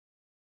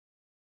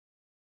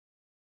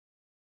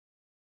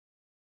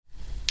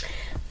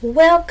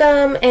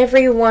Welcome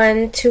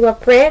everyone to a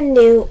brand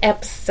new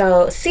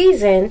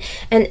season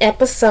and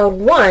episode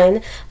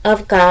 1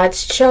 of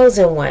God's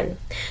Chosen One.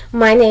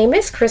 My name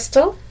is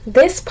Crystal.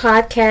 This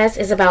podcast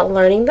is about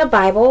learning the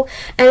Bible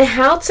and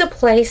how to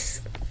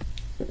place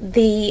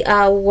the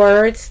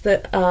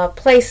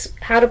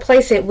how to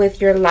place it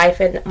with your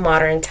life in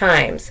modern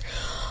times,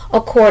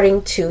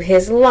 according to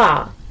His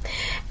law.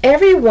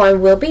 Everyone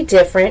will be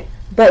different,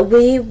 but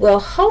we will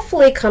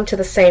hopefully come to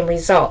the same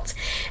result,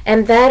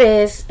 and that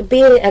is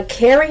being a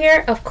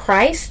carrier of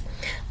Christ,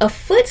 a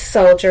foot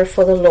soldier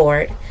for the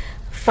Lord,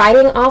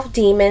 fighting off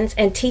demons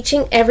and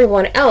teaching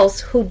everyone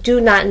else who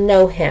do not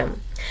know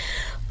Him,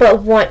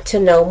 but want to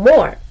know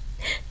more.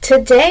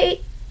 Today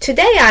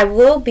I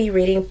will be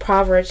reading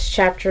Proverbs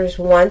chapters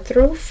 1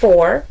 through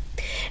 4,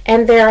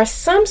 and there are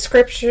some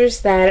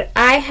scriptures that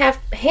I have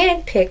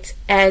handpicked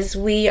as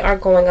we are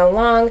going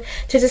along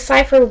to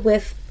decipher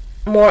with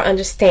more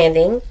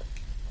understanding,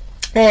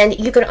 and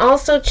you can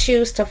also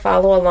choose to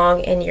follow along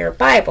in your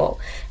Bible,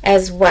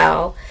 as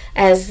well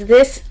as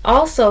this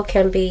also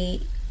can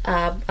be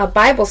a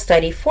Bible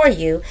study for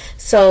you.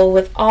 So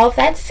with all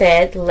that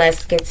said,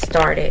 let's get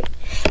started.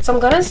 So I'm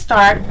going to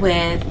start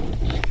with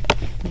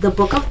the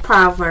book of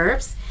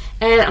Proverbs,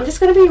 and I'm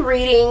just going to be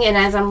reading, and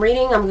as I'm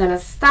reading I'm going to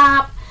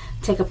stop,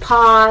 take a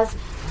pause,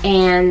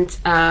 and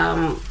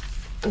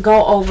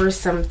go over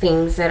some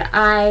things that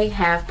I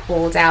have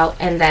pulled out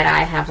and that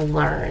I have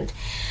learned.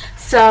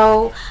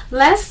 So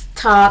let's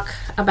talk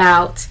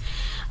about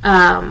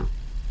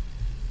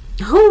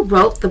who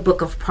wrote the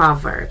book of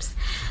Proverbs.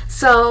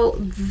 So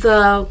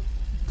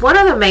one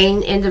of the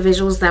main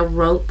individuals that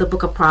wrote the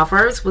book of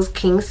Proverbs was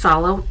King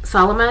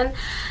Solomon,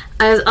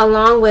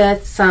 along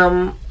with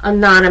some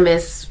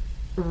anonymous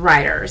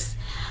writers.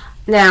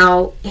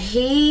 Now,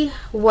 he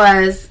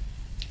was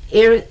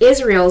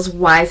Israel's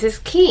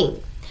wisest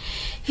king.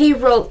 He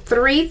wrote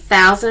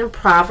 3,000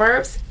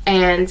 proverbs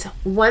and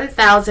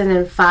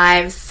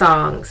 1,005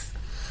 songs.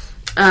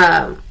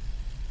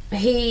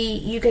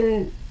 He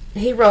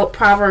wrote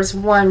Proverbs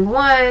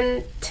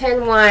 1:1,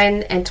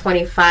 10:1, and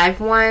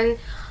 25:1.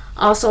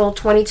 Also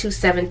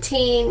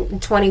 22:17,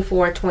 and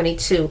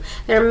 24:22.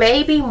 There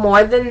may be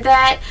more than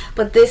that,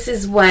 but this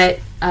is what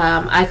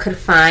I could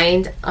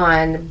find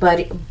on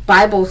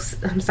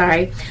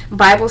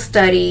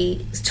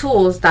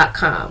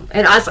BibleStudyTools.com.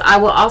 And I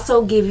will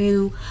also give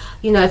you,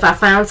 if I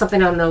found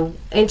something on the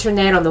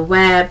internet, on the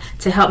web,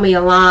 to help me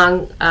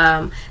along,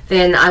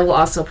 then I will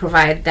also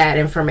provide that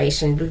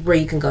information where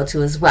you can go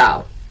to as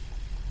well.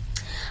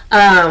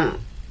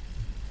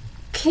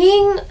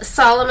 King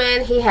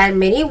Solomon, he had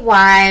many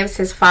wives.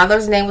 His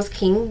father's name was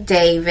King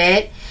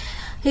David.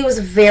 He was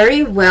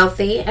very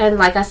wealthy and,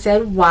 like I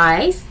said,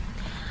 wise.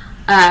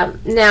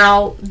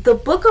 Now, the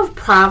book of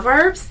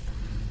Proverbs,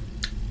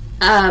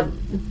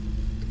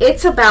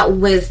 it's about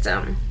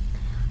wisdom.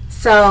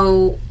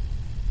 So,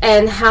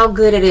 and how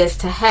good it is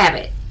to have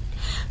it.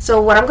 So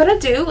what I'm going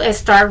to do is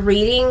start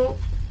reading.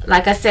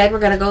 Like I said, we're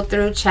going to go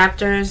through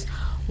chapters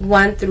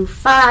 1 through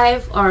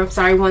 4,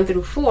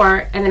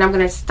 and then I'm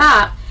going to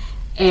stop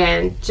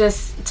and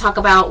just talk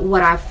about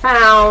what I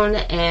found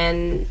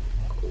and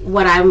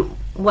what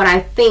I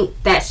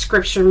think that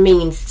scripture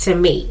means to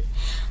me.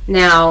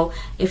 Now,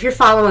 if you're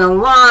following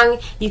along,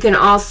 you can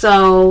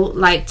also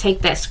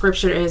take that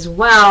scripture as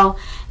well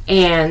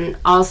and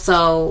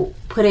also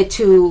put it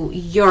to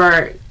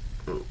your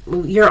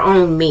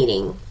own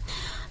meaning.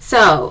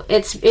 So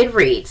it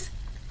reads,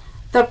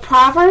 "The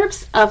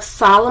Proverbs of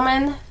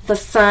Solomon, the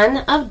son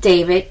of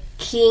David,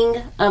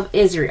 king of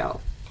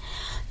Israel,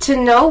 to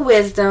know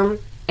wisdom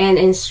and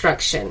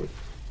instruction,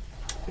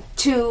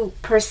 to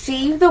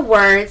perceive the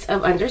words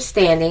of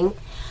understanding,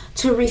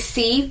 to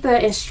receive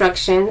the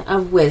instruction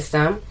of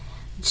wisdom,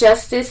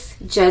 justice,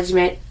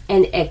 judgment,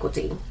 and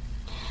equity,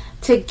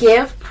 to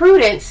give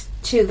prudence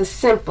to the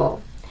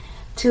simple,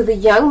 to the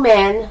young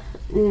man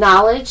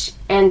knowledge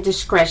and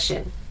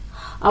discretion.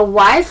 A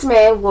wise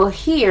man will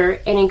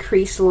hear and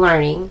increase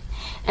learning,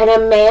 and a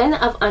man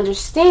of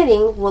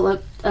understanding will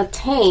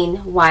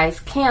attain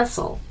wise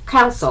counsel.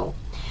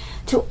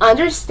 To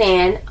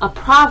understand a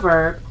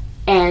proverb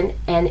and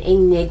an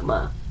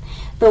enigma,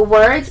 the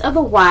words of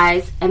the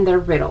wise and their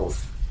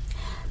riddles.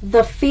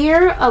 The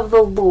fear of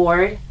the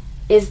Lord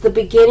is the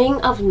beginning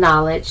of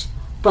knowledge,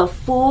 but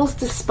fools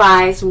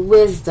despise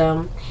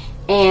wisdom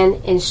and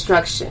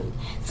instruction."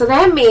 So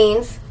that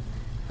means,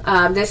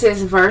 this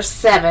is verse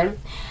 7.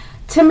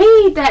 To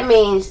me, that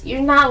means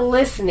you're not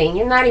listening.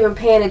 You're not even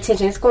paying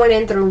attention. It's going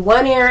in through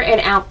one ear and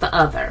out the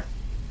other.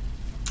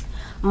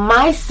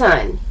 "My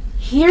son,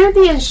 hear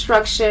the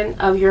instruction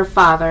of your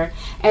father,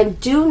 and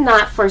do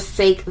not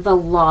forsake the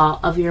law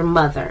of your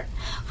mother,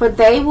 for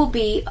they will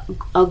be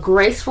a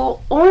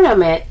graceful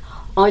ornament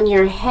on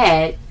your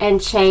head and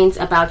chains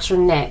about your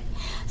neck."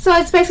 So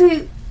it's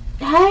basically,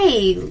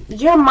 hey,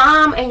 your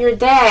mom and your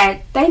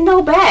dad, they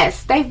know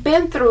best. They've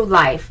been through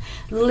life.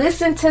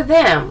 Listen to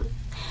them.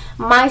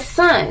 "My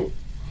son,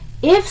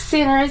 if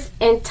sinners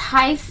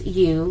entice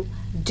you,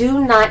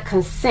 do not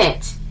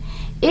consent.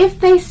 If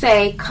they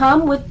say,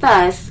 "Come with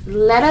us,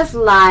 let us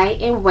lie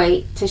in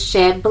wait to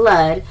shed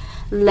blood,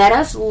 let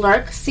us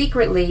lurk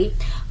secretly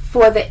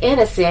for the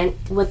innocent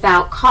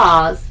without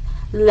cause,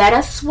 let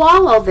us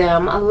swallow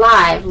them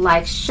alive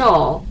like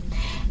Sheol,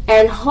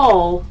 and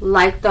whole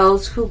like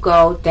those who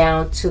go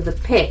down to the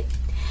pit.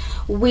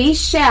 We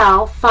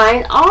shall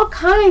find all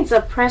kinds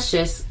of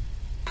precious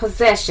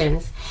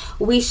possessions.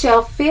 We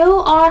shall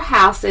fill our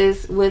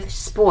houses with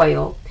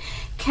spoil.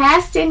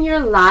 Cast in your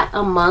lot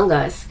among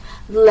us.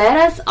 Let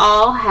us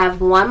all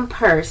have one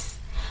purse.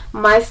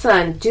 My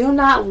son, do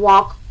not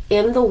walk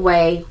in the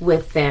way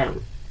with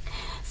them."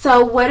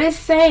 So what he's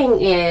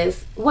saying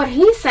is,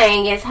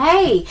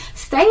 hey,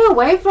 stay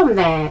away from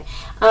that.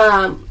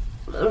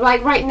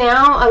 Like right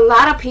now, a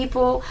lot of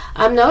people,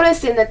 I'm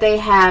noticing that they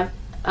have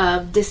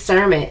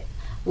discernment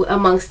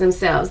amongst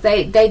themselves.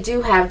 They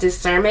do have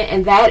discernment,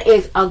 and that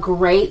is a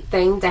great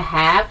thing to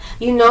have.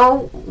 You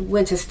know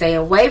when to stay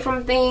away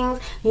from things.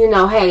 You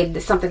know, hey,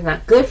 something's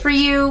not good for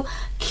you.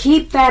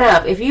 Keep that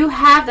up. If you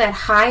have that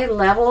high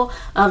level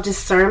of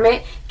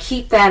discernment,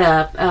 keep that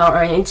up.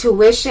 Or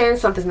intuition,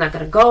 something's not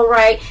going to go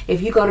right.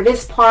 If you go to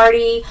this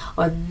party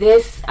or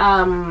this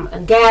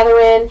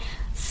gathering,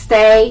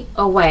 stay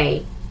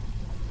away.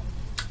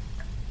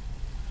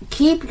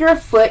 Keep your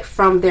foot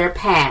from their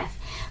path,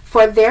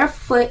 for their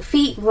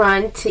feet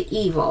run to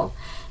evil,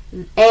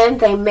 and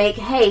they make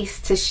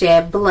haste to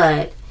shed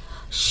blood.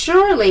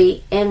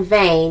 Surely in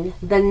vain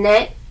the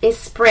net is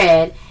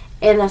spread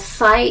in the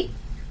sight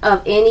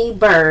of any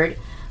bird,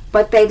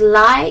 but they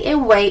lie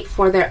in wait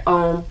for their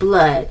own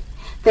blood.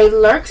 They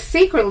lurk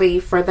secretly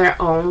for their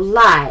own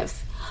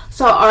lives.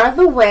 So are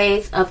the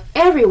ways of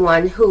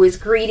everyone who is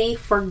greedy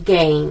for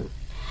gain.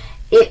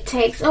 It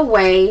takes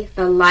away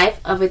the life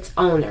of its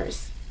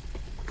owners.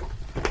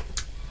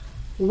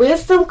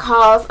 Wisdom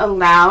calls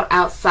aloud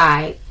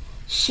outside.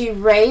 She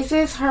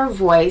raises her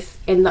voice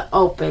in the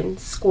open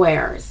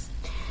squares.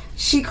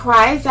 She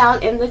cries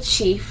out in the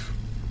chief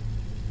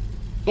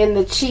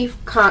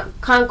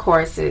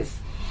concourses.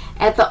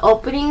 At the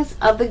openings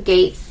of the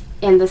gates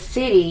in the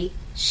city,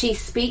 she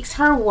speaks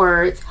her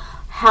words.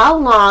 How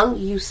long,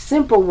 you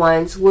simple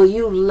ones, will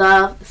you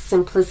love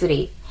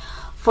simplicity?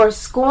 For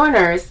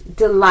scorners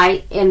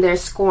delight in their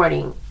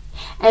scorning,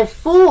 and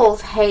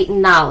fools hate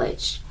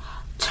knowledge.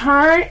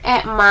 Turn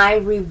at my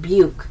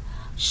rebuke.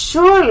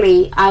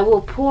 Surely I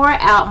will pour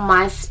out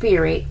my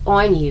spirit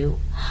on you.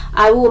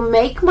 I will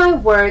make my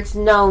words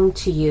known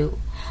to you,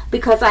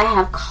 because I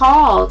have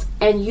called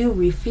and you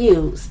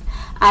refused.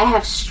 I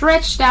have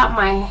stretched out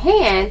my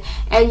hand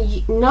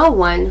and no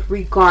one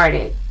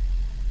regarded.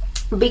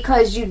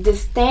 Because you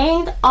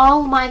disdained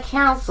all my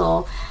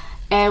counsel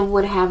and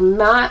would have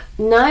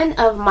none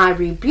of my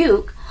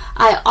rebuke,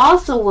 I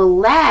also will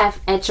laugh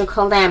at your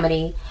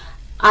calamity.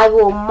 I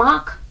will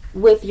mock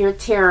with your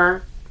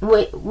terror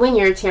when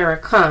your terror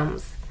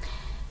comes.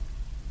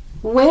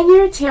 When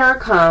your terror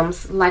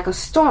comes like a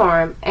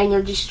storm and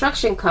your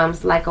destruction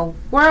comes like a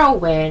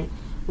whirlwind,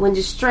 when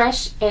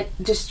distress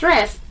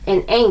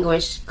and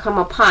anguish come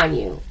upon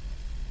you.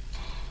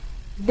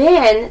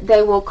 Then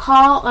they will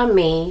call on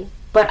me,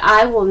 but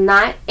I will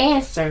not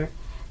answer.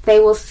 They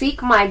will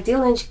seek me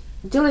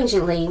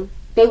diligently,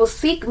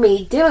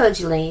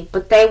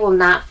 but they will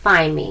not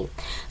find me.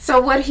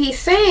 So what he's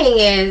saying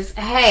is,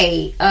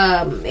 hey,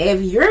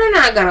 if you're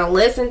not going to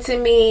listen to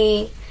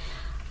me,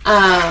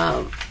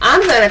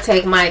 I'm going to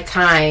take my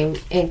time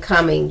in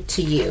coming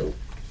to you.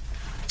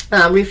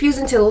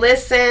 Refusing to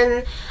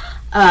listen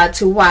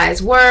to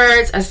wise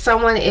words, as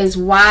someone is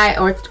wise,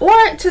 or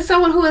to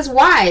someone who is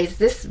wise,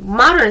 this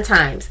modern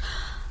times,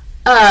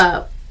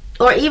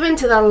 or even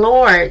to the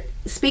Lord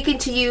speaking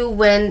to you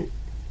when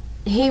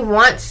He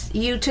wants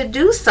you to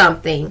do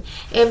something.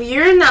 If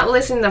you're not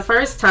listening the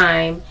first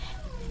time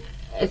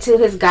to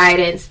His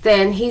guidance,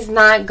 then He's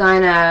not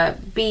gonna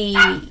be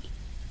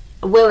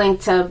willing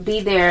to be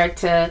there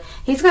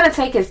He's gonna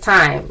take His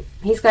time.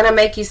 He's gonna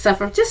make you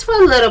suffer just for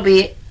a little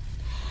bit.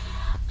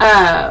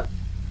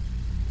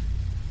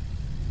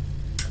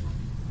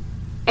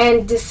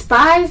 And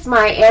despise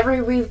my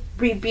every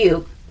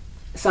rebuke.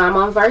 So I'm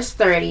on verse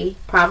 30,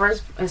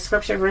 Proverbs,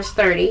 scripture verse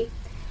 30.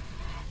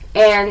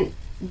 And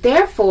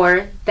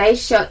therefore they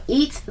shall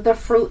eat the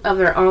fruit of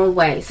their own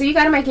way. So you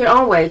got to make your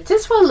own way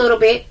just for a little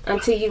bit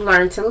until you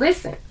learn to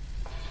listen.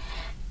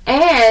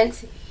 And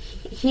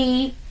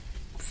be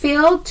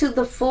filled to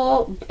the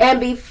full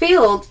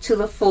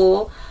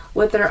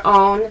with their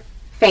own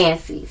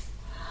fancies.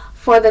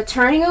 For the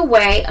turning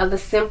away of the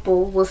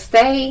simple will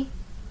slay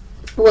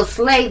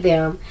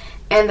them,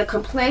 and the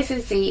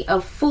complacency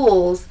of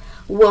fools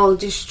will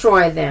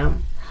destroy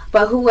them.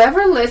 But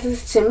whoever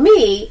listens to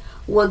me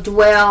will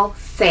dwell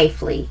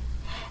safely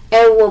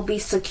and will be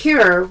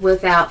secure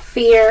without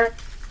fear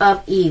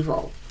of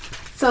evil.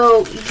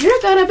 So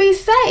you're going to be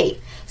safe.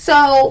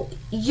 So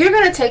you're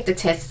going to take the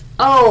test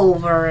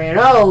over and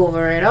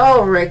over and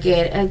over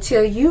again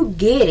until you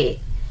get it.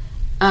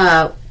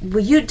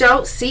 When you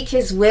don't seek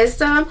His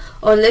wisdom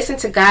or listen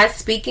to God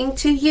speaking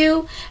to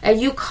you, and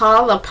you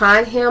call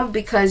upon Him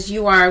because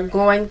you are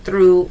going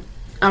through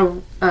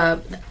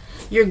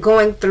you're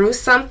going through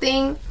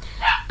something,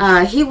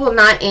 he will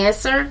not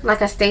answer,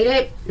 like I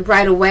stated,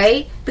 right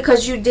away,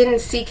 because you didn't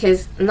seek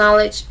his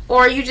knowledge,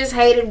 or you just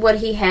hated what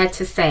he had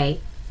to say.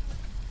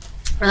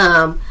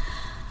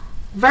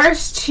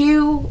 Verse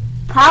 2,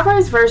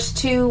 Proverbs verse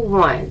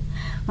 2:1.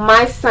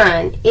 My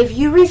son, if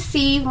you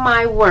receive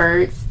my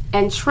words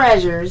and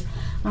treasures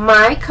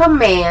my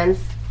commands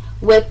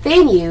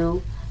within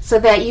you, so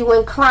that you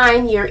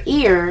incline your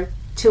ear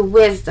to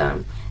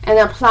wisdom and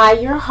apply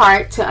your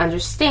heart to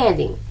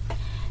understanding.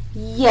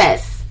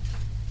 Yes,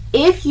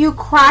 if you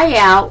cry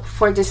out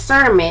for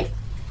discernment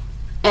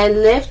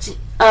and lift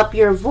up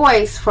your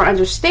voice for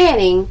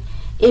understanding,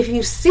 if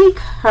you seek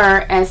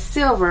her as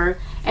silver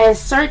and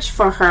search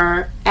for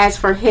her as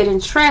for hidden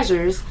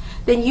treasures,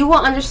 then you will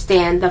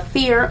understand the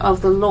fear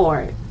of the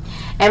Lord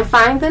and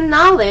find the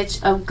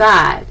knowledge of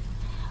God.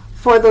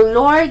 For the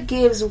Lord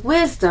gives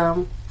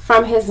wisdom,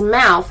 from his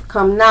mouth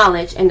come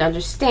knowledge and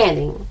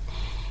understanding.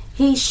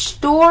 He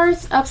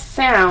stores up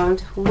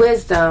sound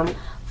wisdom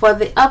for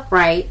the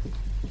upright.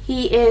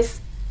 He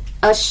is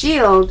a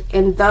shield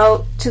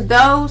to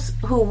those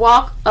who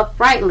walk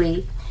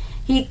uprightly.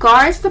 He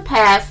guards the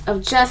paths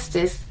of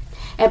justice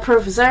and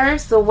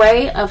preserves the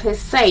way of his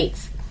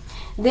saints.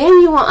 Then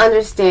you will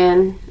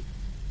understand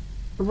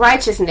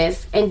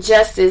righteousness and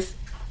justice,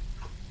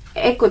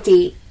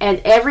 equity, and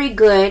every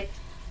good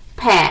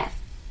path.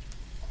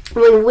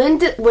 When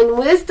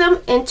wisdom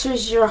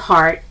enters your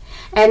heart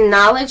and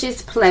knowledge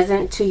is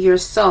pleasant to your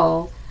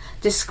soul,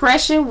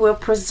 discretion will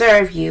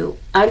preserve you,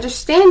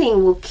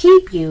 understanding will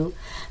keep you,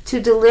 to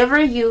deliver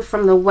you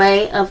from the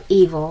way of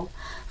evil,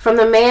 from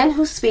the man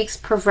who speaks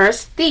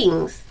perverse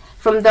things,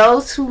 from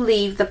those who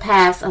leave the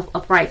paths of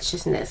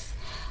uprightness.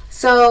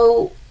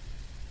 So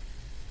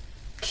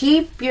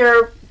keep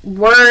your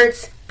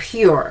words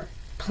pure,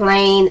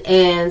 plain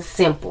and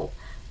simple.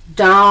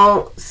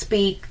 Don't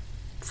speak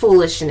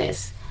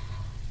foolishness,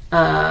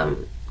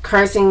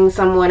 cursing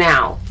someone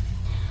out.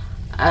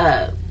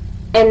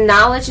 And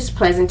knowledge is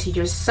pleasant to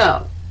your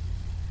soul.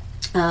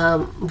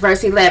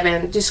 Verse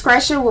 11,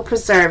 discretion will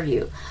preserve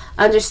you.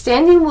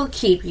 Understanding will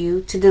keep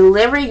you, to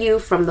deliver you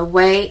from the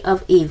way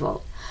of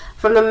evil,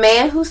 from the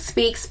man who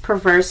speaks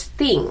perverse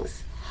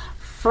things,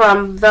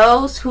 from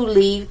those who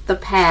leave the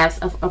paths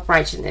of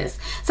uprightness.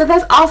 So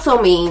that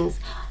also means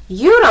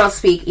you don't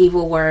speak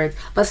evil words,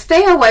 but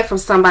stay away from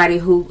somebody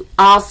who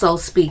also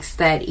speaks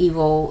that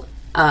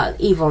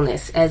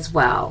evilness as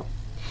well.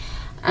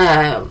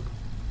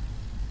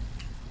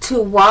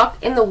 To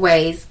walk in the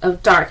ways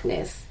of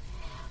darkness,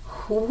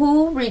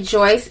 who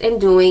rejoice in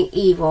doing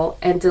evil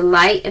and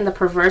delight in the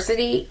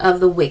perversity of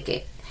the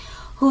wicked,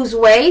 whose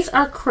ways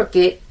are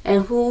crooked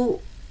and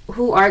who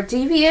are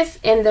devious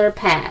in their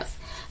paths,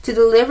 to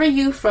deliver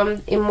you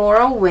from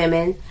immoral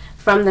women,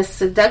 from the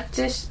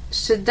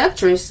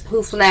seductress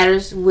who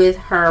flatters with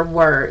her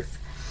words.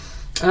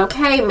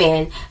 Okay,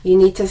 men, you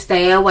need to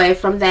stay away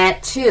from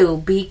that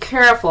too. Be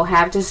careful.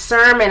 Have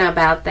discernment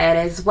about that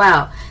as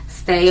well.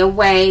 Stay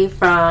away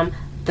from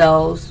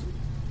those,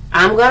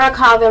 I'm going to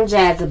call them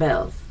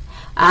Jezebels.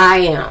 I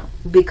am,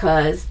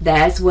 because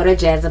that's what a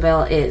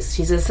Jezebel is.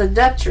 She's a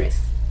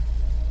seductress.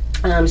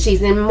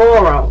 She's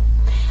immoral.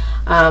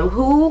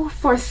 Who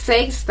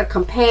forsakes the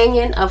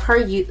companion of her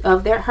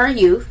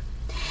youth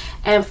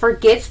and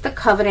forgets the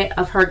covenant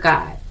of her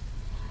God.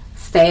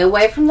 Stay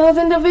away from those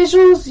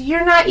individuals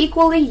you're not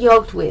equally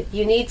yoked with.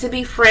 You need to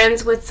be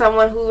friends with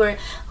someone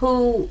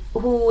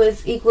who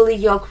is equally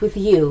yoked with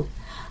you.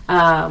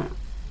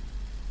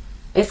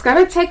 It's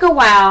going to take a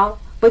while,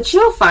 but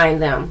you'll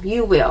find them.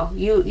 You will.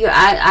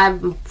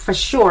 I'm for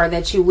sure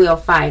that you will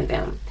find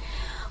them.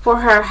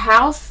 For her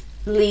house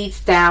leads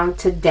down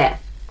to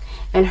death,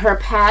 and her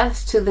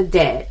paths to the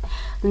dead.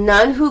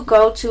 None who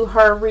go to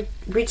her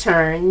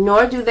return,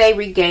 nor do they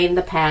regain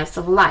the paths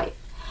of life.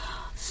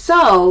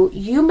 So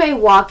you may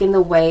walk in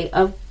the way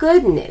of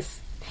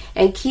goodness,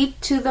 and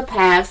keep to the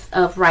paths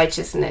of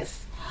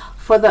righteousness.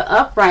 For the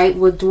upright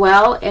will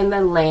dwell in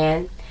the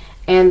land,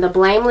 and the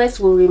blameless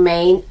will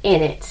remain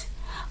in it.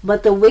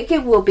 But the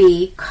wicked will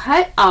be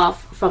cut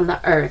off from the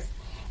earth,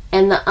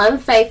 and the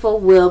unfaithful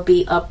will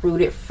be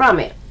uprooted from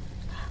it.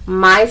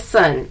 My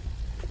son,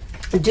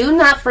 do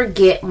not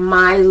forget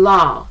my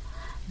law,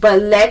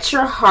 but let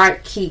your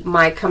heart keep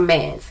my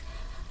commands.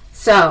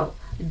 So,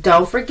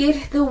 don't forget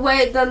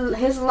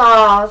his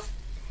laws,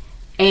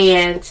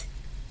 and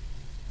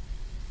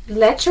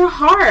let your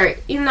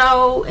heart,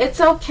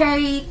 it's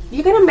okay.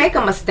 You're going to make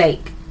a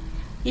mistake.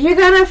 You're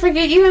going to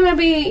forget.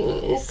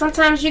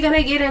 Sometimes you're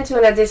going to get into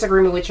a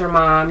disagreement with your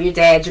mom, your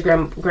dad,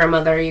 your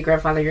grandmother, your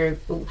grandfather, your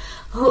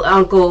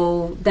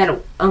uncle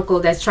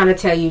that's trying to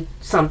tell you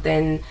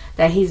something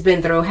that he's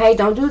been through. Hey,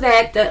 don't do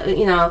that.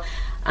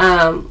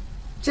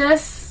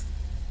 Just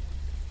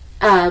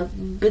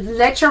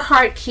let your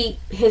heart keep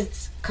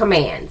his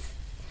commands.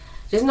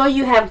 Just know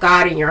you have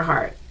God in your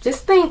heart.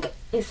 Just think,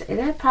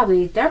 they're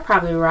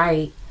probably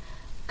right.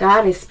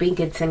 God is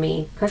speaking to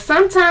me. Because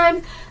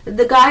sometimes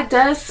the God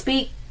does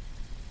speak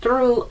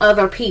through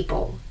other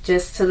people,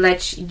 just to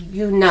let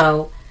you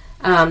know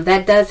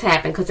That does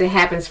happen because it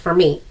happens for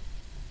me.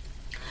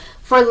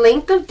 For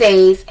length of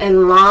days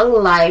and long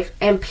life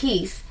and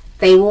peace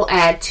they will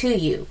add to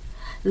you.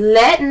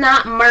 Let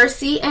not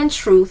mercy and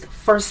truth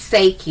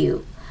forsake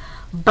you.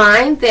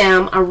 Bind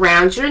them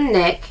around your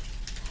neck.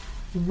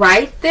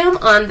 Write them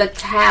on the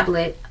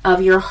tablet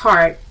of your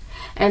heart,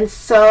 and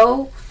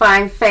so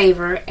find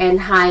favor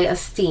and high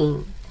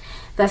esteem.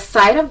 The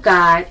sight of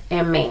God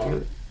and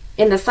man.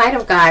 In the sight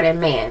of God and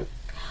man.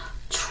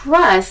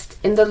 Trust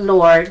in the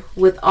Lord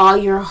with all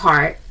your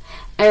heart,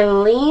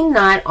 and lean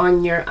not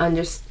on your own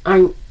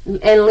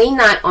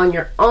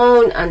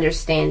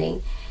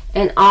understanding.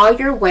 In all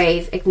your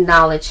ways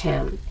acknowledge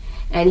him,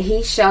 and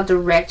he shall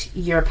direct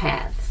your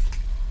paths.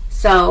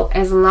 So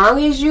as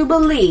long as you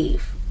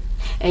believe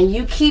and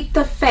you keep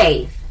the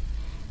faith,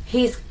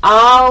 he's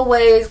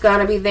always going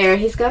to be there.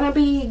 He's going to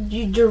be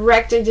you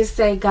direct and just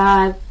say,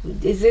 God,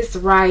 is this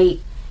right?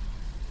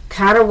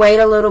 Kind of wait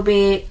a little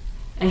bit.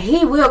 And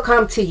he will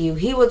come to you.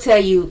 He will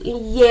tell you,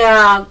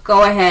 yeah,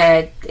 go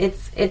ahead.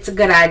 It's a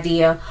good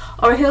idea.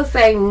 Or he'll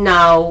say,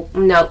 no.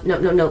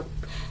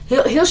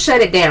 He'll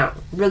shut it down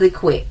really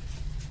quick.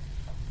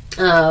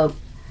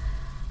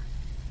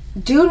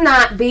 Do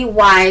not be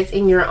wise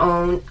in your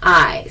own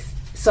eyes.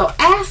 So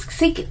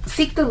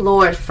seek the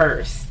Lord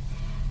first.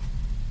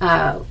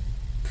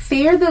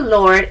 Fear the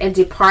Lord and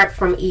depart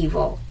from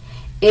evil.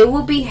 It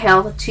will be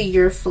health to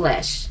your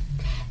flesh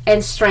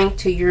and strength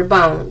to your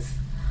bones.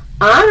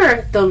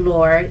 Honor the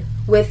Lord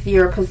with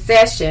your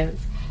possessions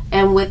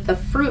and with the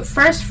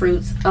first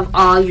fruits of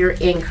all your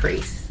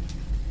increase.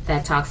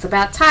 That talks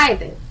about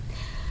tithing.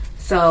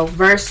 So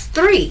verse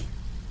 3.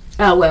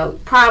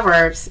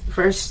 Proverbs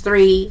verse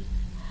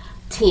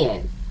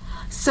 3:10.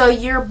 So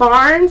your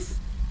barns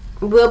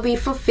will be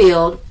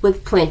fulfilled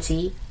with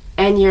plenty,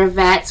 and your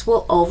vats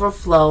will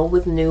overflow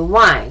with new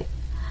wine.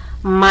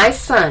 My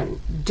son,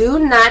 do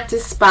not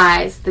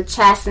despise the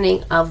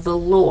chastening of the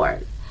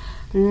Lord,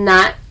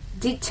 not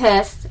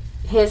detest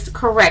his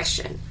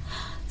correction.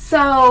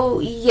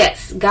 So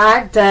yes,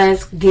 God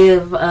does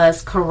give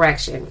us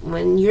correction.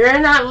 When you're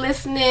not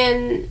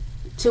listening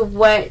to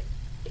what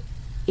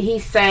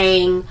he's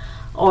saying,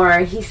 or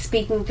he's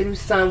speaking through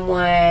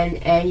someone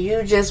and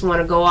you just want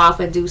to go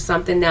off and do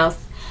something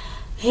else,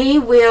 he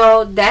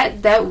will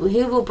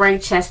bring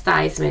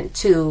chastisement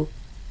to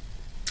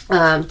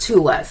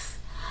us.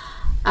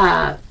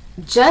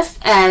 Just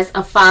as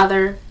a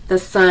father the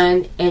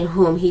son in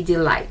whom he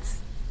delights.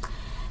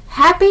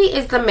 Happy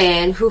is the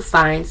man who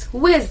finds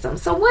wisdom.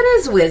 So what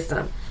is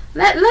wisdom?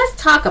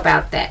 Let's talk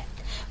about that.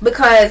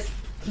 Because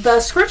the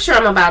scripture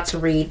I'm about to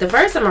read, the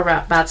verse I'm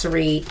about to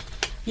read,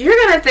 you're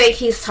going to think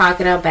he's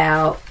talking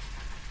about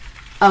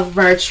a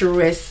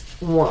virtuous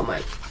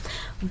woman.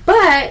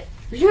 But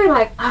you're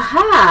like,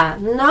 aha,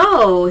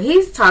 no,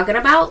 he's talking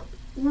about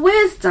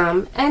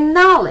wisdom and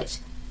knowledge.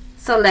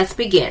 So let's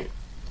begin.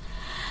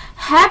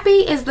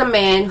 Happy is the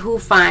man who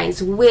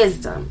finds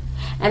wisdom,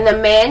 and the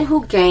man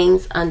who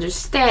gains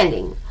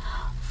understanding.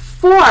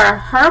 For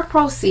her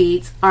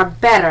proceeds are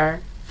better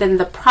than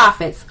the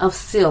profits of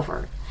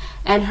silver,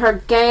 and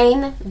her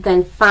gain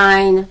than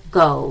fine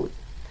gold.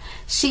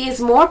 She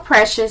is more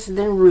precious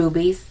than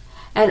rubies,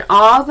 and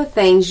all the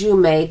things you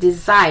may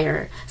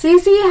desire. So you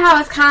see how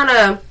it's kind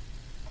of,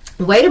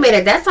 wait a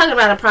minute, that's talking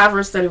about a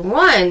Proverbs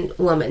 31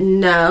 woman.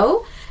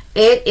 No,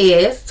 it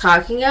is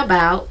talking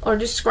about or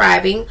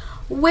describing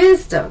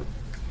wisdom.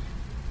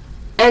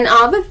 And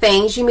all the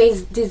things you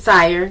may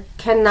desire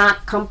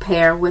cannot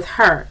compare with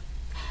her.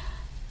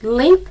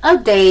 Length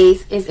of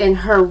days is in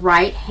her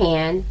right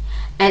hand,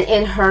 and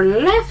in her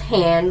left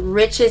hand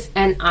riches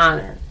and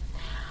honor.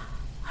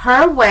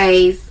 Her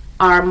ways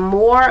are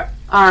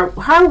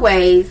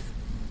ways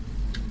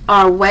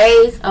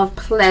of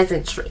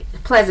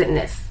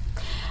pleasantness,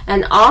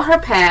 and all her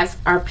paths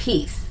are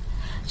peace.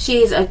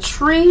 She is a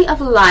tree of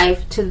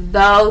life to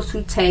those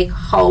who take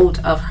hold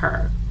of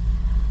her.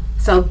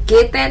 So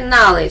get that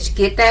knowledge,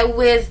 get that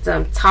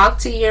wisdom. Talk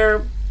to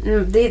your,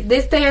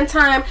 this day and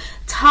time,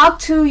 talk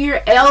to your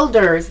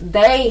elders.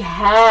 They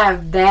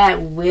have that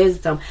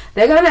wisdom.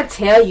 They're going to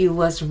tell you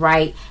what's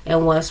right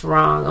and what's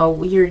wrong.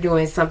 Oh, you're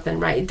doing something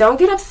right. Don't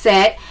get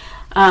upset.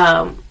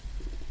 They're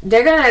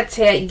going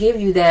to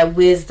give you that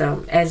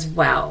wisdom as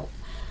well.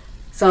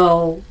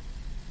 So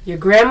your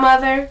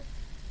grandmother,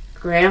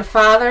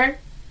 grandfather,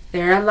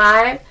 they're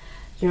alive.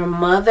 Your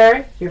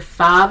mother, your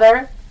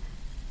father,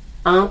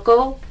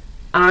 uncle,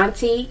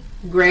 auntie,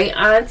 great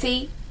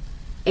auntie,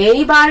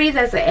 anybody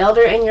that's an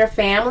elder in your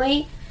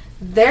family,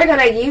 they're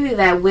going to give you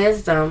that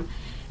wisdom.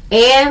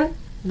 And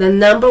the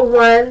number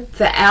one,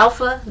 the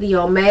Alpha, the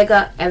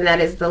Omega, and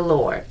that is the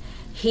Lord.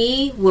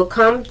 He will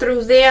come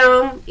through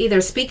them, either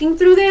speaking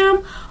through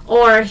them,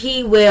 or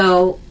he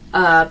will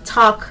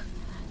talk,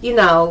 you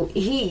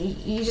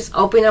just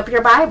open up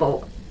your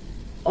Bible.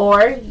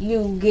 Or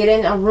you get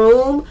in a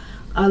room,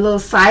 a little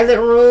silent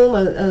room,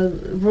 a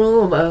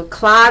room, a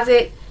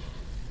closet,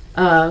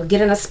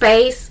 get in a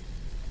space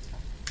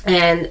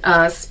and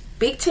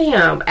speak to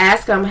him.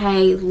 Ask him,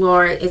 hey,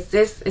 Lord, is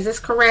this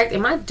correct?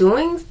 Am I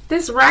doing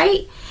this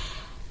right?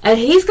 And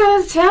he's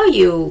going to tell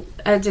you,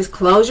 just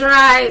close your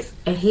eyes,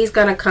 and he's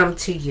going to come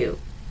to you.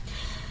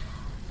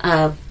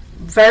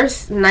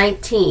 Verse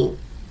 19.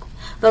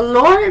 The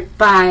Lord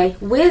by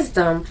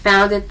wisdom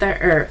founded the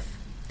earth.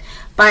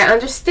 By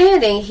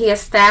understanding he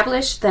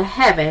established the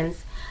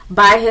heavens.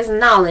 By his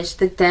knowledge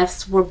the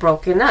depths were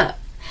broken up,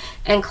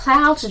 and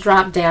clouds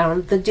dropped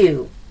down the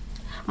dew.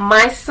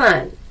 My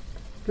son,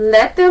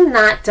 let them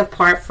not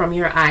depart from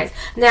your eyes.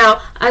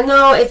 Now, I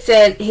know it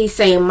said he's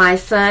saying my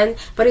son,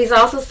 but he's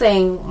also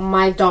saying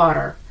my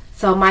daughter.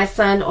 So my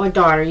son or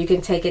daughter, you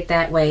can take it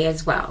that way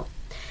as well.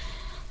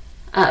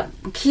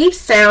 Keep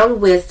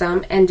sound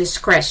wisdom and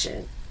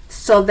discretion,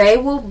 so they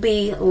will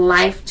be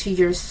life to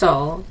your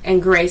soul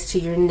and grace to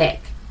your neck.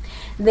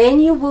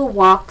 Then you will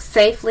walk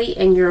safely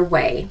in your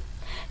way,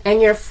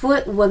 and your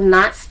foot will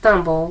not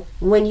stumble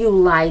when you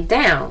lie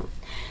down.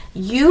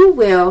 You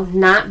will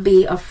not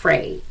be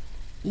afraid.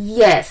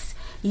 Yes,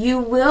 you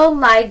will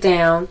lie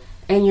down,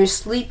 and your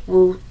sleep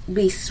will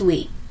be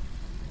sweet.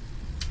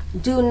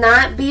 Do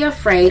not be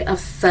afraid of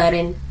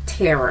sudden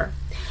terror,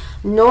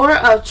 nor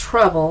of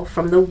trouble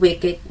from the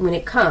wicked when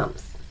it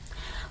comes.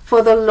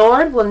 For the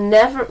Lord will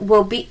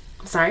be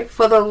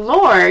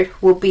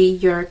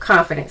your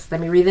confidence.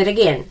 Let me read it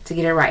again to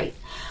get it right.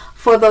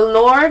 For the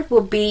Lord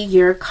will be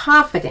your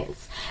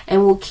confidence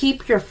and will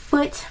keep your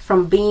foot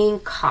from being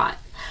caught.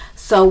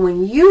 So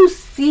when you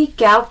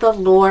seek out the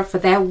Lord for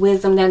that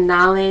wisdom, that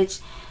knowledge,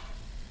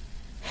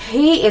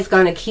 he is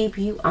going to keep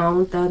you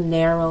on the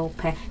narrow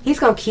path. He's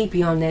going to keep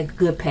you on that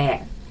good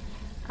path.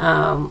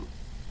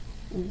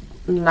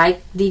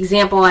 Like the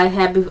example I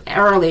had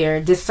earlier,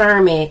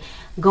 discernment,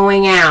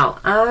 going out.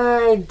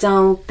 I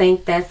don't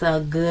think that's a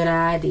good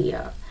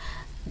idea.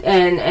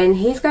 And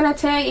he's going to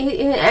tell you,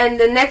 and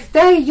the next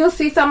day you'll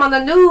see some on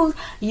the news.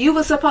 You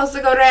were supposed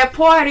to go to that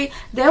party.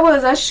 There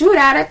was a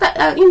shootout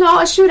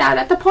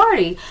at the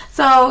party.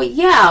 So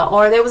yeah,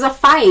 or there was a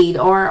fight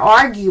or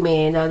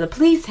argument, or the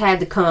police had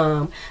to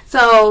come.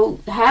 So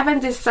having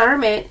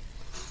discernment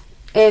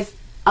is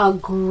a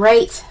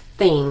great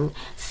thing.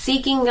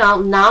 Seeking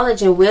out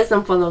knowledge and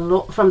wisdom from the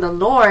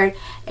Lord,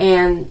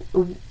 and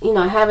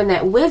having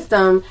that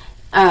wisdom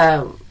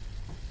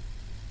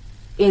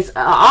is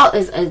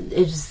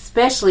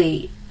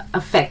especially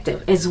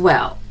effective as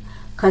well,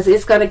 because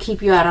it's going to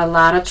keep you out of a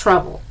lot of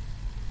trouble.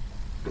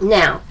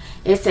 Now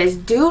it says,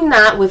 do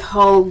not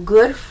withhold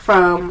good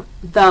from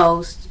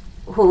those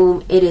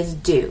whom it is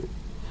due,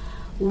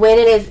 when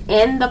it is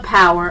in the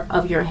power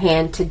of your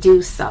hand to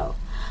do so.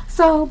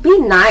 So be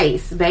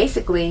nice,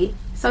 basically.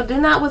 So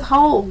do not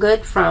withhold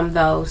good from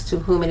those to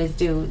whom it is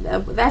due.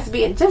 That's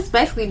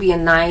basically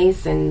being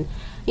nice and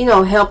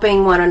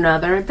helping one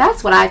another.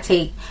 That's what I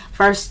take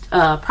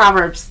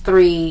Proverbs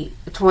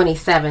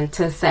 3:27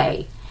 to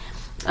say.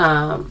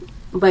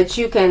 But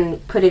you can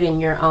put it in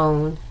your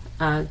own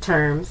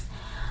terms.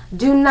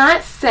 Do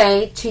not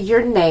say to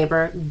your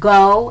neighbor,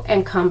 go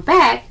and come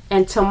back,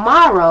 and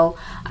tomorrow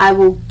I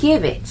will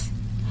give it,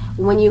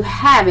 when you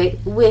have it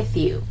with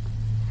you.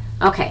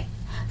 Okay,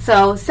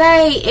 so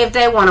say if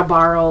they want to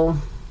borrow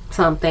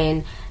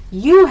something,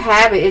 you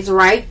have it, it's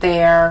right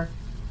there,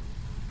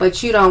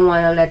 but you don't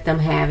want to let them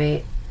have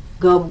it.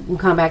 Go and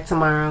come back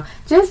tomorrow.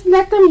 Just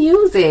let them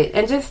use it,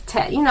 and just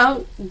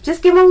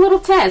just give them a little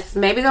test.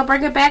 Maybe they'll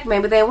bring it back,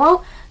 maybe they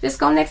won't. Just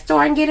go next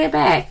door and get it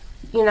back.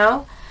 Do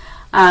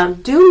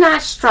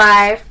not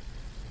strive.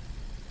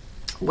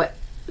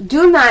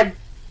 Do not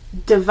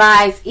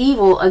devise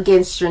evil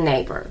against your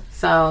neighbor.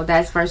 So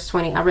that's verse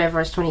 20. I read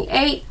verse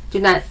 28. Do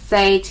not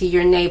say to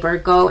your neighbor,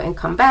 go and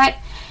come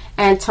back,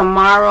 and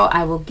tomorrow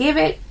I will give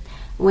it,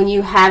 when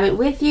you have it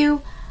with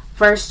you.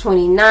 Verse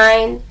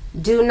 29.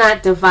 Do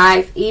not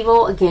devise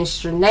evil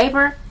against your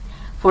neighbor,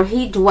 for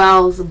he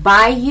dwells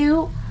by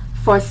you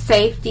for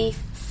safety's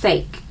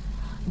sake.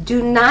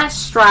 Do not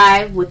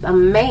strive with a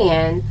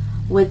man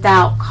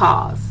without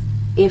cause,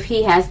 if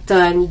he has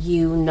done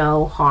you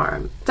no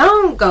harm.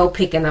 Don't go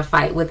picking a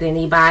fight with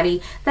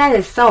anybody. That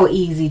is so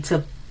easy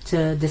to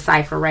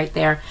decipher right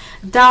there.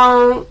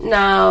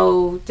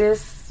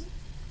 Just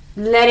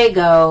let it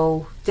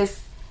go.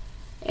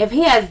 If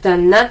he has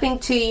done nothing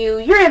to you,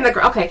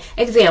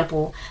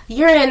 example,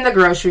 you're in the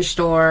grocery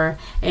store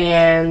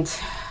and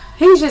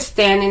he's just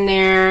standing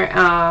there.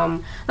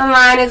 The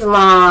line is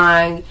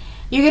long.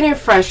 You're getting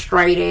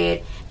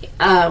frustrated.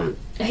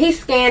 He's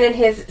scanning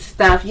his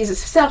stuff. Uses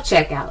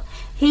self-checkout.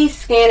 He's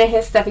scanning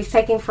his stuff. He's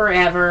taking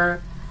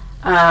forever.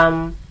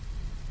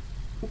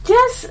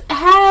 Just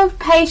have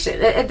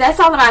patience. That's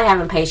all that I have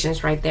in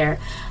patience right there.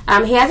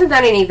 He hasn't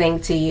done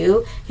anything to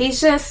you. He's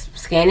just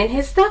scanning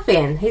his stuff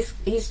in.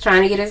 He's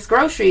trying to get his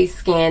groceries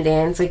scanned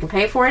in so he can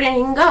pay for it and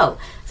he can go.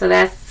 So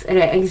that's an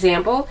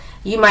example.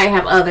 You might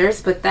have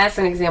others, but that's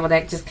an example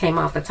that just came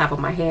off the top of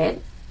my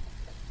head.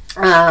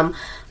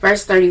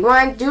 Verse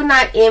 31, do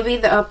not envy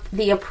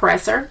the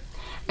oppressor,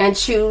 and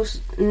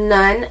choose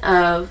none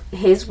of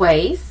his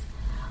ways.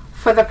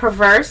 For the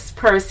perverse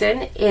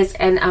person is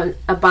an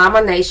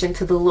abomination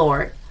to the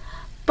Lord,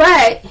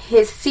 but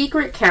his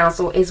secret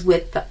counsel is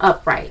with the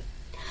upright.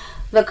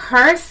 The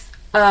curse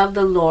of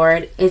the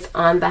Lord is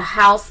on the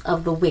house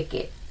of the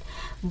wicked,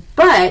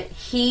 but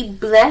he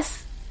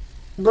blesses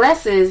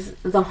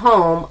the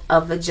home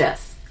of the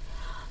just.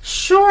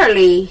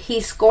 Surely he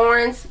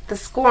scorns the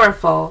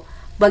scornful,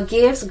 but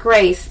gives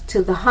grace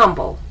to the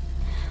humble.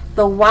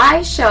 The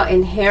wise shall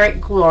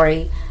inherit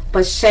glory,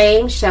 but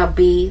shame shall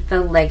be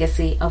the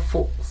legacy of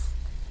fools.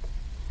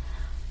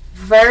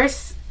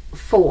 Verse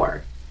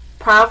 4,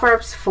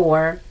 Proverbs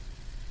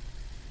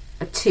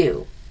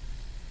 4:2.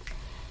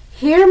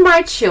 Hear,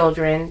 my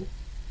children,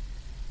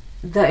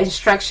 the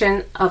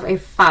instruction of a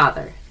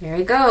father. There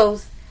it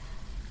goes.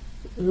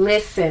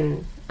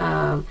 Listen.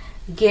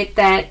 Get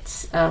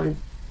that.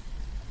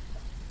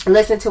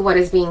 Listen to what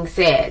is being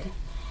said.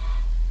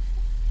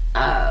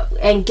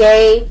 And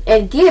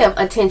give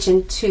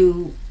attention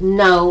to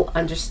know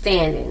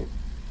understanding.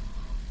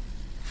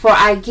 For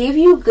I give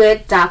you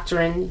good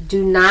doctrine.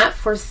 Do not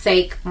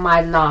forsake my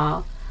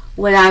law.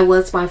 When I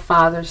was my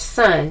father's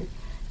son,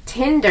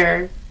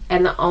 tender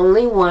and the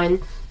only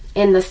one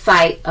in the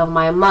sight of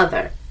my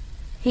mother.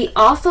 He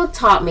also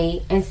taught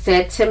me and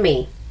said to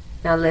me,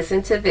 now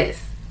listen to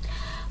this,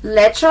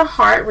 let your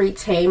heart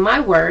retain my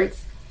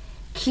words,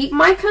 keep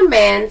my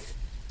commands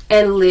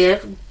and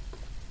live.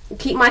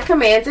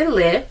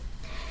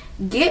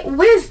 Get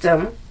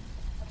wisdom,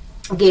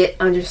 get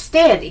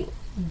understanding.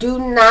 Do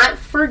not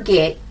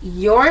forget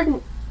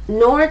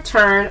nor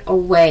turn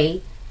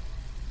away.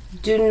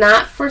 Do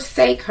not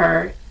forsake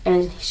her,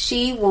 and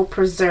she will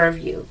preserve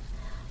you.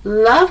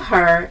 Love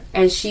her,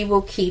 and she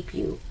will keep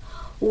you.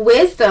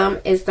 Wisdom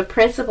is the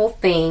principal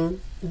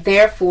thing,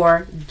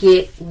 therefore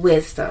get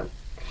wisdom.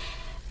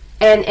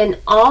 And in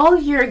all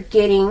you're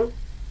getting,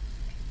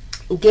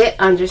 get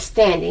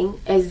understanding.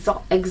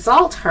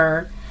 Exalt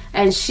her,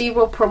 and she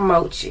will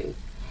promote you.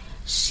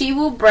 She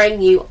will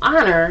bring you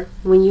honor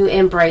when you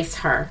embrace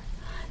her.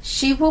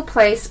 She will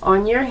place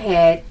on your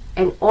head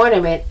an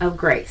ornament of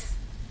grace,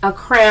 a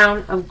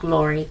crown of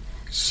glory.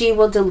 She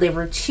will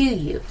deliver to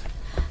you.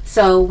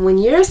 So when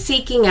you're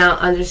seeking out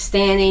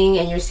understanding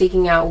and you're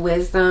seeking out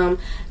wisdom,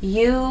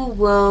 you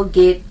will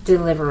get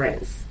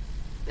deliverance.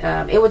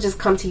 It will just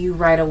come to you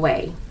right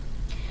away.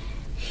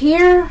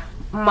 Hear,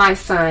 my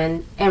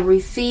son, and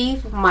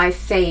receive my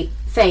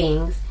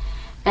sayings,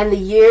 and the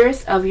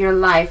years of your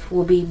life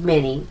will be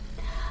many.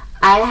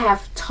 I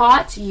have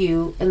taught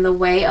you in the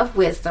way of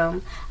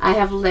wisdom. I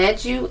have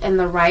led you in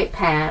the right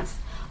paths.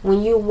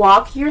 When you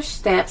walk, your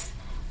steps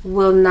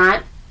will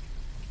not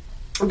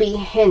be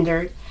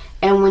hindered,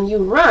 and when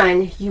you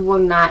run, you will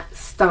not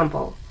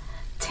stumble.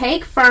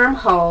 Take firm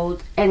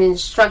hold and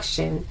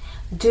instruction.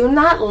 Do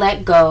not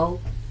let go.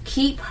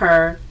 Keep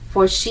her,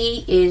 for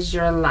she is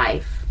your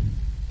life.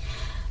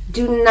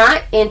 Do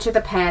not enter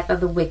the path of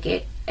the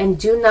wicked, and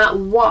do not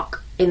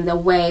walk in the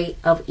way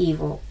of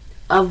evil.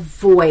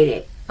 Avoid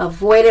it.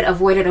 Avoid it,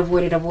 avoid it,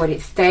 avoid it, avoid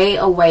it. Stay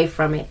away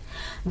from it.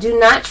 Do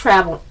not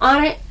travel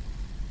on it.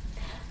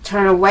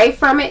 Turn away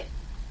from it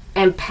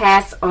and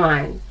pass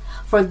on.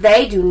 For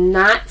they do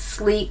not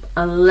sleep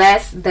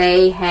unless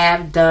they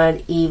have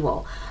done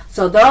evil.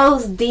 So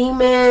those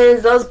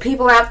demons, those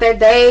people out there,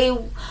 they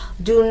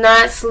do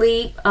not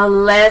sleep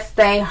unless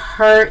they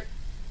hurt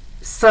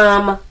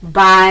somebody.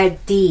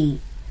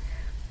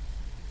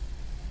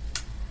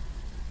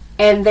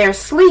 And their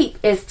sleep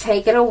is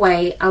taken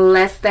away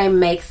unless they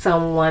make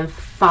someone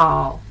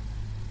fall.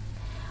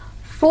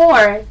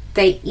 For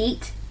they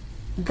eat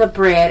the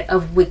bread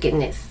of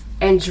wickedness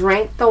and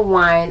drink the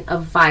wine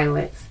of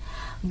violence.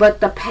 But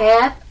the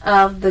path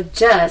of the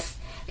just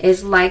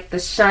is like the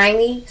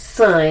shiny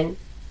sun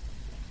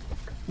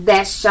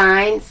that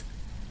shines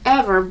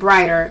ever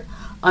brighter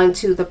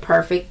unto the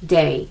perfect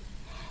day.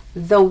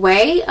 The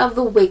way of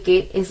the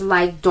wicked is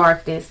like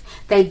darkness.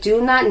 They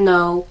do not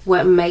know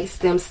what makes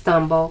them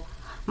stumble.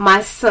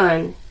 My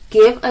son,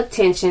 give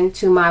attention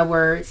to my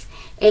words.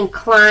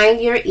 Incline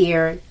your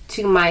ear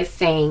to my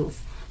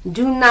sayings.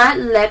 Do not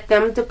let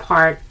them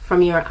depart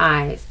from your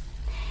eyes.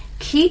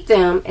 Keep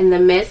them in the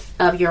midst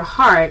of your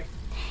heart,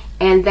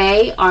 and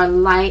they are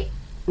life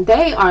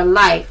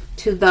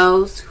to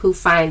those who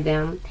find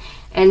them,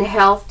 and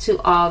health to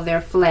all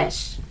their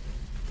flesh.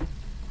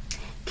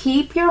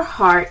 Keep your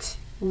heart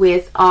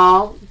with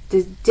all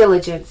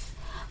diligence,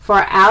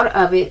 for out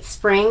of it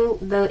spring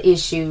the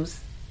issues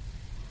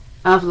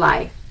of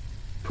life.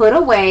 Put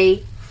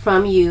away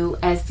from you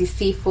a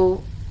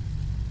deceitful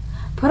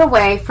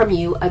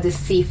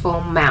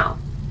mouth.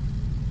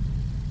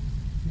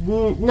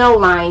 No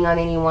lying on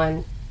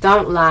anyone.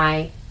 Don't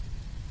lie.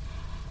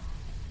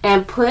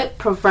 And put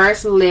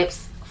perverse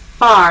lips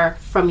far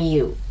from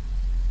you.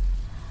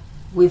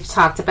 We've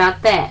talked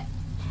about that.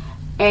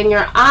 And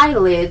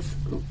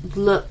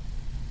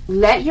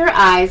let your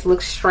eyes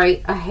look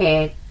straight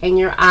ahead, and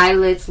your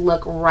eyelids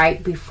look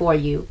right before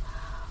you.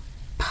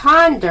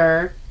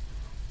 Ponder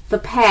the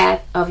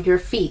path of your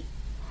feet,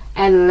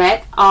 and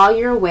let all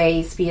your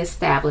ways be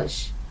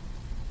established.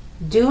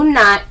 Do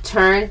not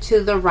turn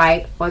to the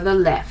right or the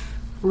left.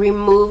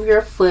 Remove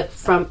your foot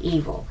from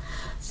evil.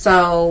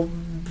 So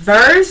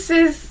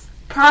verses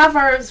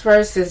Proverbs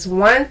verses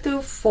 1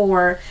 through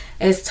 4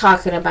 is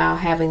talking about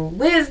having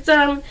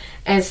wisdom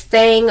and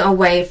staying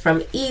away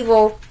from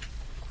evil,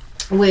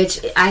 which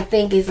I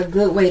think is a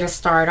good way to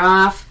start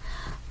off.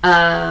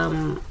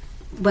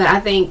 But I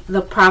think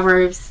the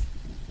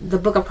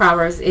book of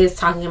Proverbs is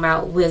talking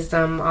about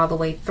wisdom all the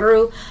way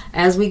through.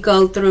 As we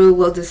go through,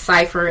 we'll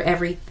decipher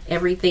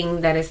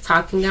everything that it's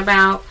talking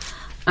about.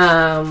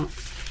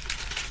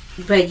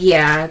 But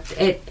yeah,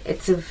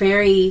 it's a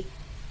very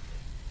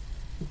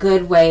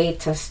good way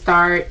to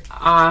start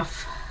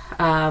off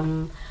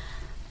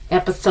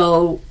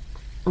episode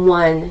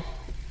 1,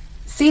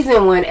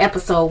 season 1,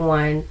 episode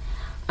 1.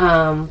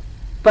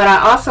 But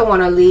I also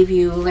want to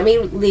let me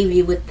leave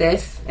you with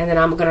this, and then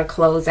I'm going to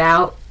close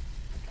out.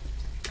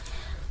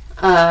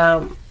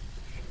 I'm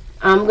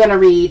going to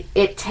read,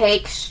 It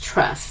Takes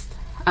Trust.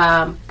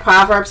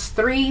 Proverbs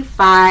 3,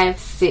 5,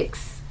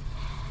 6.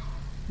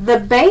 The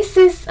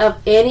basis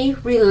of any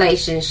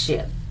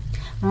relationship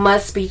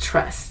must be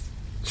trust.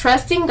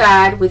 Trusting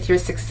God with your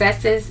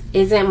successes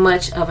isn't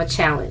much of a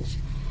challenge.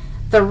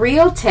 The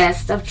real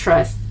test of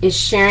trust is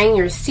sharing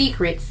your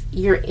secrets,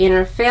 your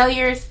inner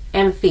failures,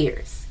 and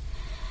fears.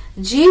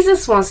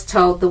 Jesus once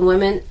told the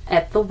woman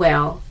at the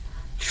well,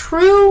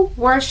 true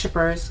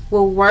worshipers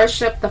will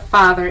worship the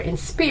Father in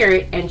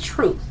spirit and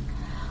truth,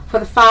 for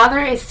the Father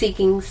is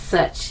seeking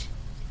such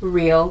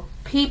real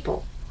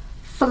people,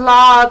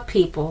 flawed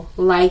people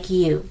like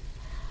you.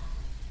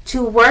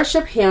 To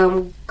worship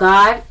Him,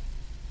 God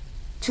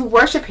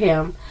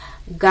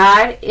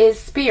is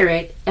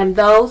spirit, and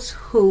those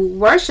who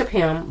worship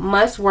Him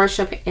must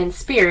worship in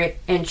spirit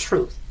and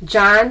truth.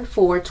 John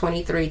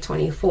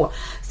 4:23-24.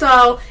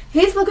 So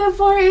He's looking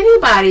for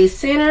anybody,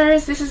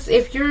 sinners. This is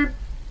if you're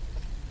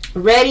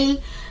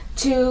ready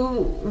to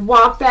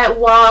walk that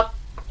walk,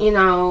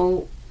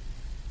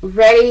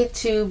 ready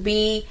to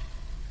be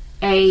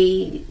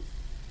a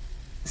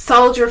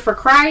soldier for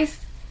Christ.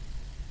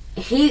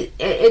 You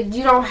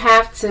don't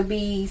have to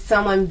be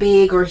someone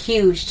big or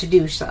huge to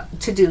do so.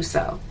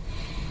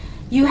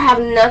 You have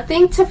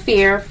nothing to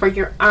fear, for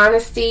your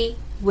honesty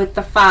with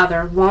the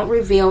Father won't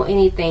reveal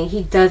anything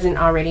He doesn't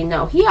already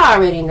know. He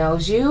already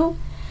knows you.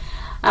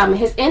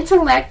 His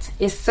intellect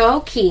is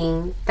so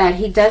keen that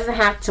He doesn't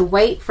have to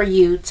wait for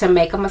you to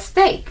make a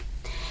mistake.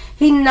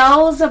 He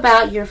knows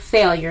about your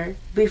failure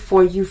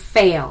before you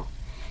fail.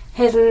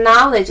 His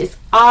knowledge is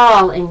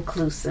all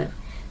inclusive,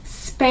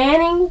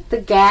 spanning the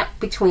gap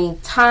between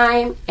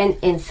time and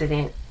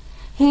incident.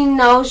 He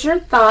knows your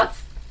thoughts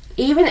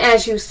even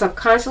as you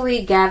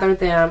subconsciously gather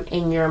them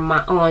in your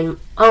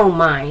own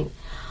mind.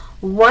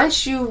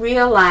 Once you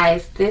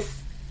realize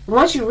this,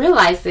 all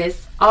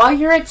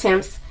your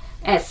attempts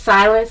at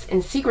silence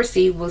and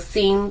secrecy will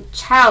seem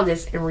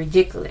childish and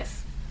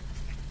ridiculous.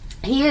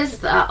 He is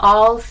the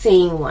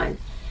all-seeing one,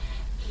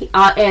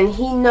 and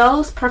He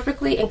knows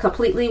perfectly and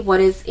completely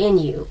what is in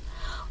you.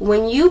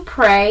 When you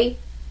pray,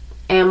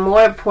 and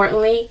more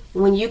importantly,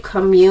 when you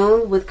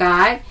commune with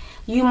God,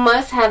 you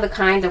must have the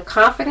kind of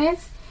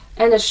confidence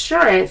and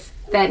assurance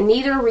that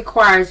neither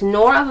requires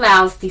nor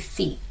allows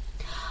deceit.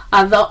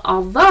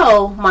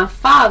 Although my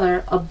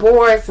Father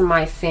abhors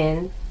my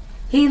sin,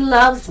 He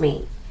loves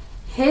me.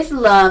 His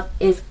love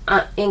is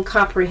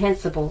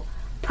incomprehensible,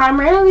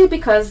 primarily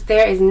because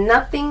there is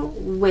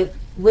nothing with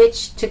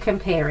which to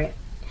compare it.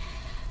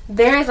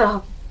 There is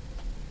a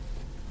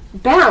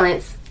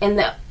balance in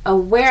the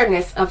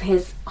awareness of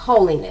His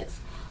holiness,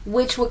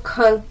 which would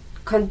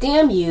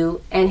condemn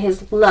you, and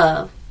His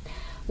love,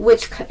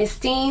 which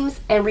esteems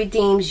and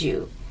redeems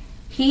you.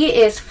 He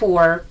is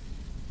far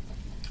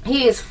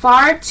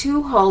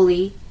too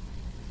holy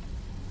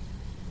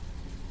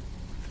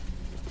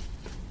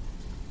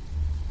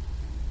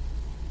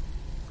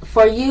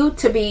for you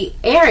to be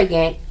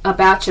arrogant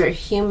about your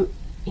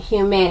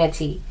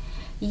humanity,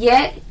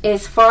 yet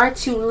is far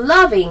too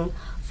loving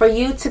for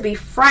you to be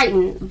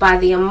frightened by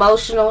the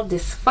emotional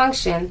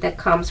dysfunction that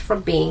comes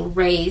from being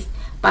raised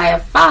by a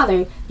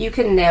father you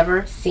can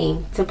never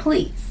seem to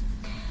please.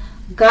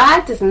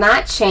 God does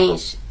not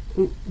change.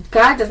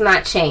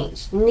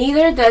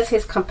 Neither does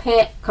His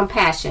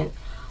compassion.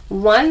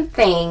 One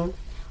thing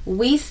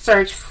we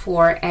search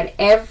for at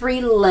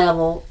every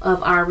level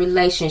of our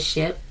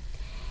relationship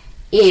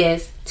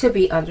is to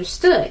be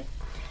understood.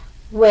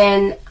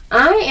 When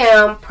I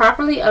am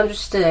properly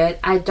understood,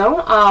 I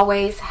don't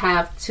always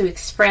have to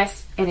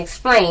express and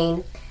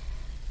explain.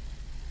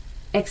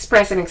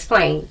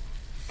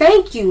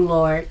 Thank you,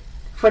 Lord,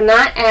 for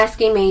not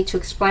asking me to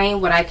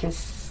explain what I can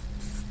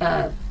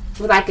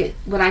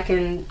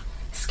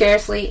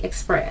scarcely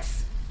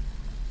express.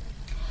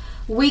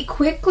 We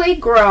quickly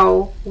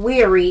grow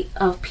weary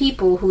of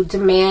people who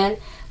demand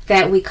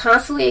that we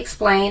constantly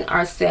explain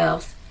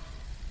ourselves.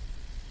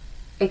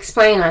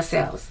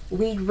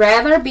 We'd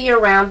rather be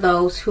around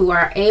those who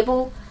are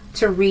able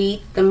to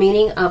read the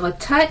meaning of a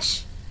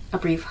touch, a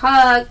brief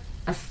hug,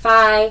 a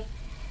sigh,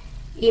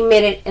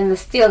 emitted in the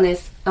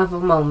stillness of a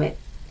moment.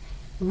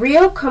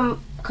 Real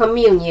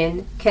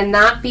communion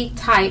cannot be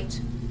typed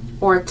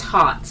or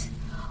taught.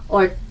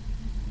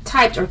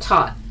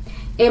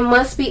 it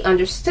must be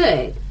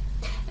understood.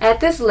 At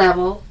this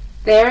level,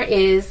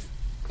 it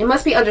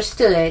must be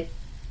understood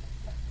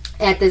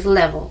at this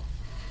level.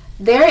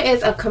 There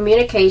is a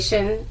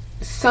communication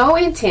so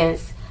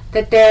intense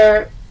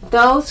that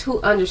those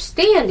who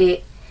understand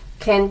it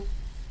can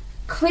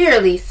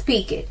clearly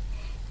speak it,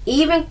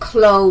 even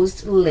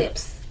closed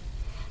lips.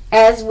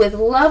 As with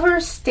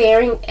lovers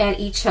staring at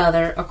each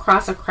other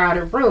across a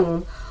crowded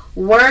room,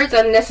 words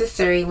are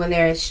necessary when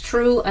there is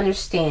true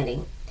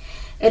understanding.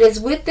 It is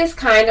with this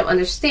kind of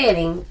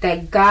understanding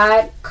that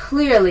God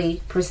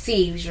clearly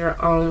perceives your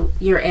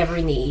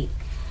every need.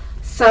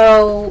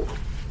 So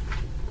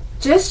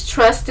just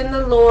trust in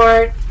the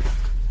Lord.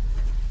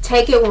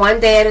 Take it one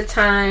day at a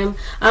time.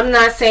 I'm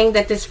not saying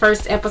that this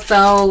first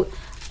episode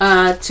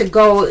to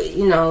go,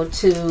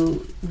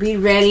 to be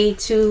ready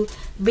to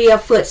be a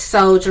foot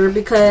soldier,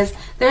 because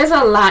there's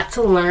a lot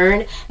to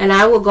learn, and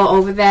I will go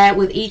over that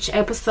with each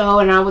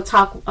episode, and I will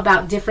talk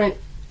about different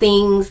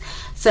things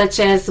such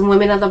as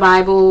women of the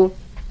Bible,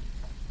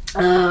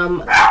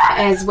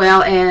 as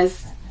well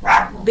as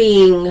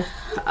being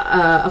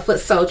a foot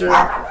soldier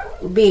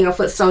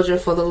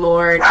for the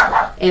Lord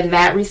in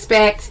that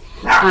respect.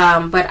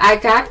 But I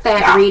got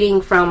that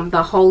reading from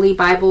the Holy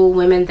Bible,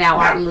 Women Thou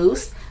Art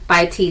Loose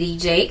by T.D.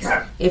 Jakes,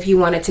 if you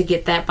wanted to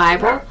get that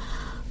Bible.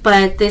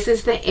 But this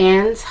is the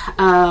end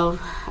of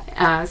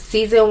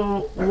season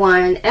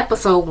 1,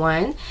 episode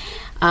 1.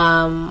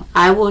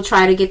 I will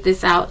try to get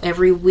this out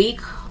every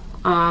week,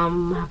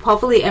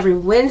 hopefully every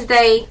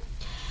Wednesday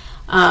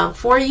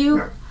for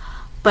you.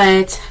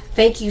 But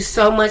thank you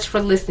so much for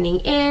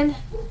listening in,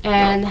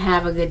 and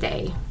have a good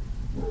day.